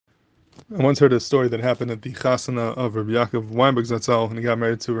I once heard a story that happened at the chasana of Rabbi Ya'akov Wissenberg's Zatzal, and he got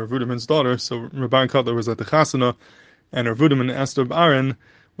married to Rav Rudderman's daughter. So Rabbi Cutler was at the chasana, and Rav Rudderman asked Rabbi Aharon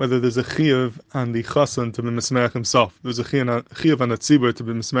whether there's a chiyuv on the chassan to be mesmeach himself. There's a chiyuv on the tzibur to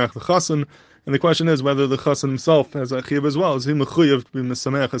be mesmeach the chassan, and the question is whether the chassan himself has a chiyuv as well. Is he mechuyev to be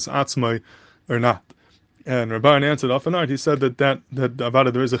mesmeach his עצמו or not? And Rabbi Aharon answered off and on. He said that about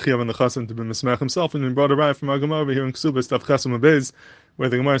it there is a chiyuv on the chassan to be mesmeach himself, and he brought a raya from our Gemara over here in Kesuvos Daf Chesam Abayz, where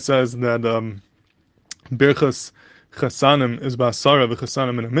the Gemara says that Birchas Chassanim is Basara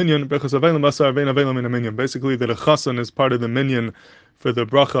v'Chassanim in a minyan. Birchas Avelim Basara vein Avelim in a minyan. Basically, that a chassan is part of the minyan for the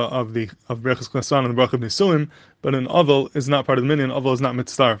bracha of Birchas Chassanim and the bracha of Nisuim, but an aval is not part of the minyan. Aval is not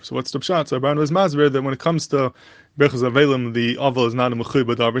mitzvah. So what's the pshat? So Abraham was masber that when it comes to Birchas Avelim, the aval is not a mechuyev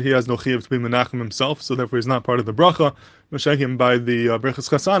b'davar. He has no chiyuv to be menachem himself, so therefore he's not part of the bracha. Meshakim by the Birchas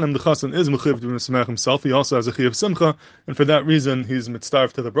Chassanim, the chassan is mechuyev to be mesmech himself. He also has a chiyuv simcha, and for that reason he's mitzvah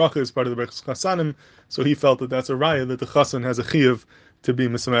to the bracha as part of the Birchas Chassanim. So he felt that that's a raya that the chassan has a chiyuv to be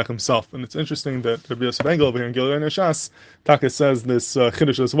mesmech himself. And it's interesting that Rabbi Yosef Engel over here in Gilui Shas Taka says this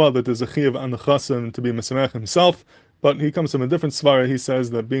chiddush as well, that there's a chiyuv on the chassan to be mesmech himself. But he comes from a different svara. He says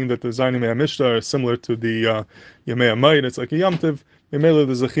that being that the Zayin Yemei HaMishta are similar to the Yemei HaMayid, it's like a Yamtiv. Memela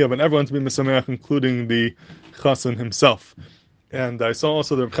there's a chiyuv on everyone to be mesameach, including the chassan himself. And I saw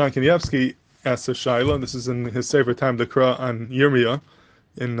also that Reb Chaim Kanievsky asked Shaila. This is in his favorite time to Kra on Yirmiyah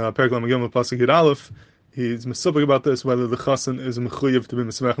in Perek Lamed Gimel Pasuk Yud Aleph. He's mesubik about this, whether the chassan is mechuyev to be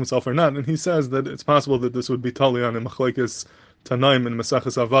mesameach himself or not. And he says that it's possible that this would be tali on a machlekes Tanaim in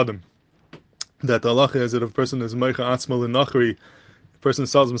Maseches Avadim. That the halacha is that if a person is meicha עצמו l'nachri, a person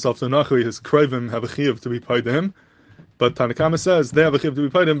sells himself to nachri, his krivim have a chiyuv to be paid to him. But Tanakama says they have a chiyuv to be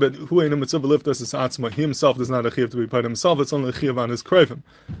paid to him, but who ain't a mitzvah liftas is עצמו. He himself does not have a chiyuv to be paid to himself, it's only a chiyuv on his krivim.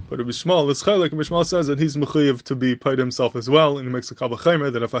 But Rabbi Shmuel is chaylik, and Rabbi Shmuel says that he's mechuyev to be paid to himself as well, and he makes a kal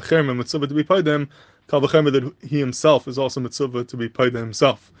v'chemer that if a chemer mitzvah to be paid to him, kal v'chemer that he himself is also mitzvah to be paid to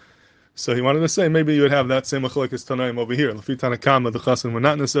himself. So he wanted to say maybe you would have that same machlekes Tanaim over here. Lefi Tanakama, the chassan would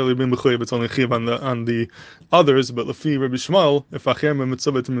not necessarily be mechuyev; it's only chiv on the others. But lefi Rabbi Shmuel, if achem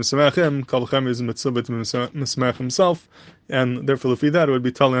mitzvah to mismechim, kal v'chem is mitzvah to mismech himself, and therefore lefi that it would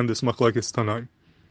be tali on this machlekes Tanaim.